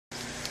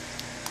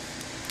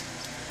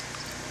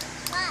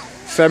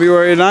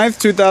February 9th,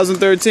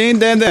 2013.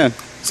 Dan.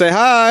 Say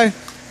hi.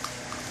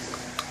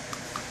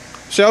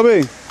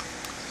 Shelby.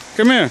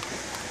 Come here.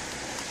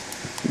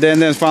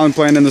 Dan's finally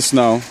playing in the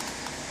snow.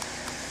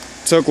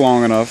 Took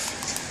long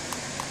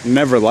enough.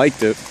 Never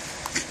liked it.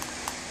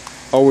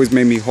 Always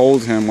made me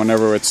hold him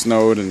whenever it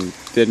snowed and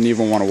didn't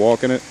even want to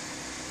walk in it.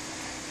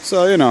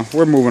 So, you know,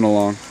 we're moving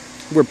along.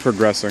 We're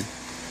progressing.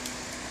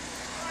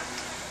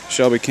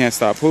 Shelby can't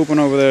stop pooping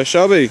over there.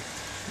 Shelby,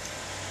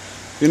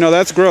 you know,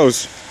 that's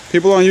gross.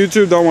 People on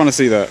YouTube don't want to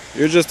see that.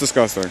 You're just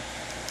disgusting.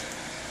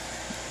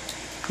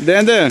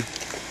 Dan,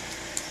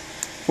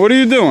 what are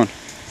you doing?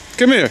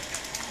 Come here.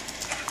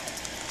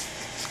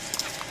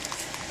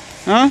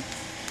 Huh?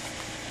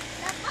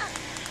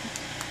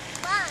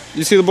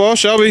 You see the ball,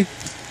 Shelby?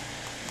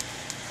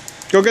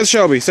 Go get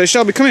Shelby. Say,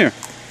 Shelby, come here.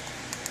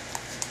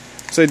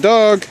 Say,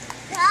 dog.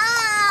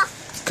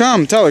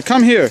 Come, tell her,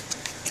 come here.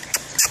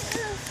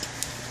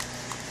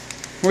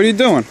 What are you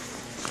doing?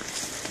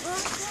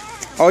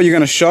 Oh, you're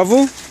gonna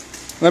shovel?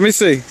 Let me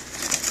see.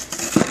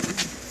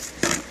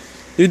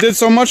 You did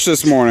so much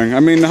this morning.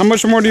 I mean, how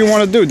much more do you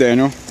want to do,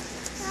 Daniel?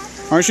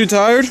 Aren't you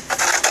tired?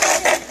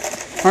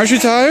 Aren't you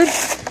tired?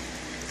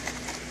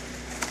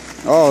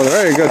 Oh,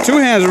 there you go. 2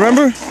 hands,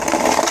 remember?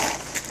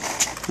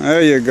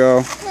 There you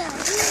go.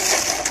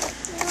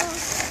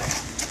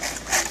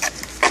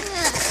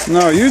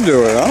 No, you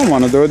do it. I don't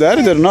want to do it.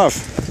 Daddy did enough.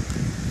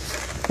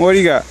 What do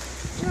you got?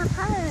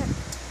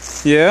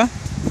 Yeah?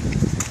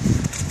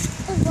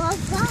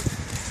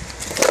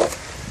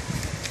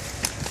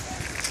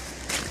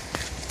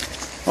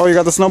 Oh, you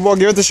got the snowball?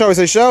 Give it to Shelby.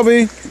 Say,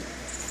 Shelby.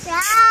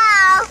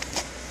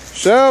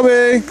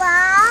 Shelby.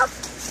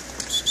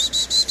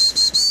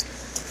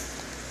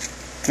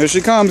 Here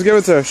she comes. Give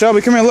it to her.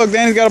 Shelby, come here. Look,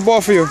 Danny's got a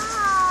ball for you.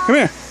 Come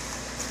here.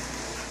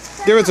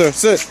 Give it to her.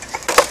 Sit.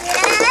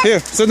 Here,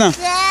 sit down.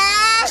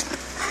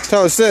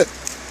 Tell her, sit.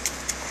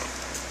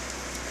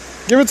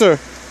 Give it to her.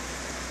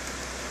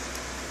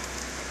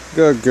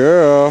 Good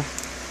girl.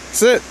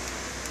 Sit.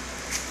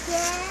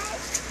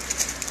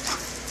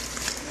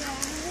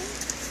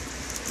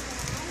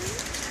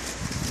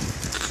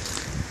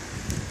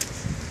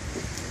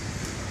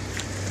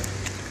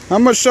 How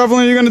much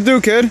shoveling are you gonna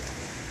do, kid?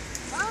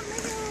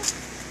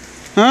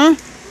 Huh?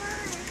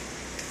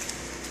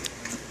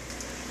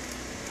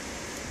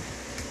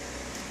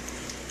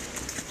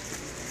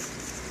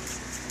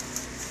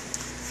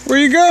 Where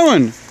you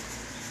going?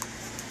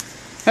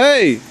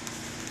 Hey,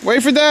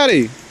 wait for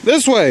Daddy.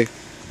 This way.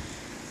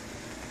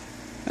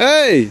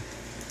 Hey,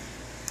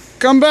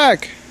 come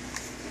back.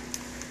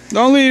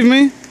 Don't leave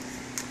me.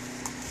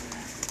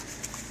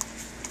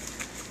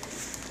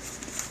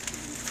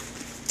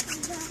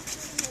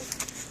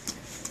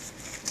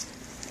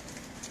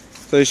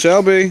 Say,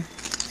 Shelby.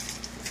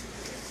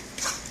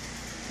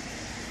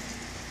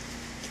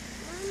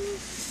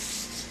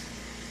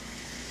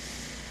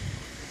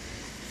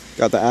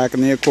 Got the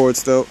acne cord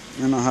still.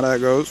 You know how that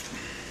goes.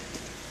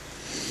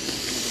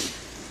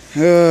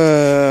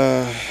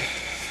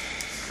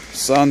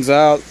 Sun's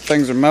out.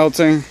 Things are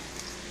melting.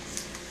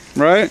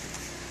 Right?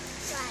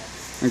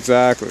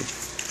 Exactly.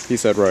 He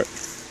said right.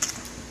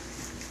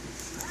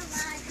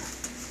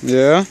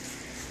 Yeah?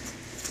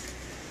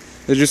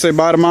 Did you say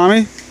bye to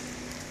Mommy?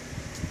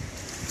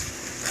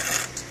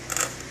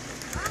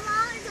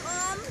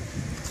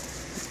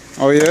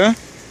 Oh yeah?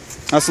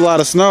 That's a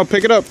lot of snow.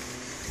 Pick it up.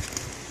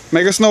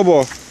 Make a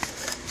snowball.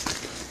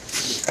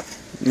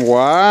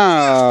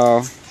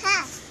 Wow.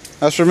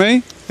 That's for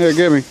me? Here,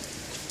 give me.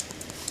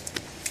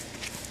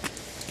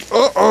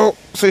 Uh-oh.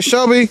 Say,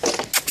 Shelby.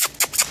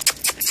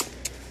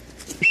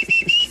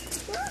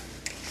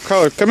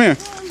 Color, come here.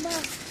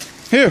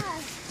 Here.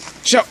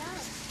 Shel.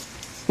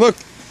 Look.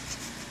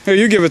 Here,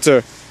 you give it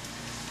to her.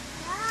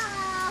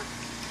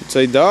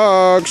 Say,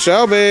 dog.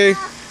 Shelby.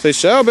 Say,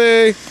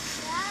 Shelby.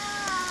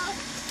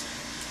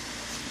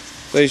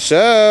 Say,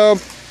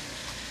 Shelb.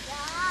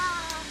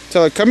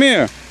 Tell her, come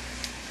here.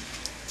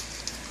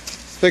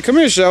 Say, come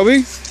here,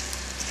 Shelby.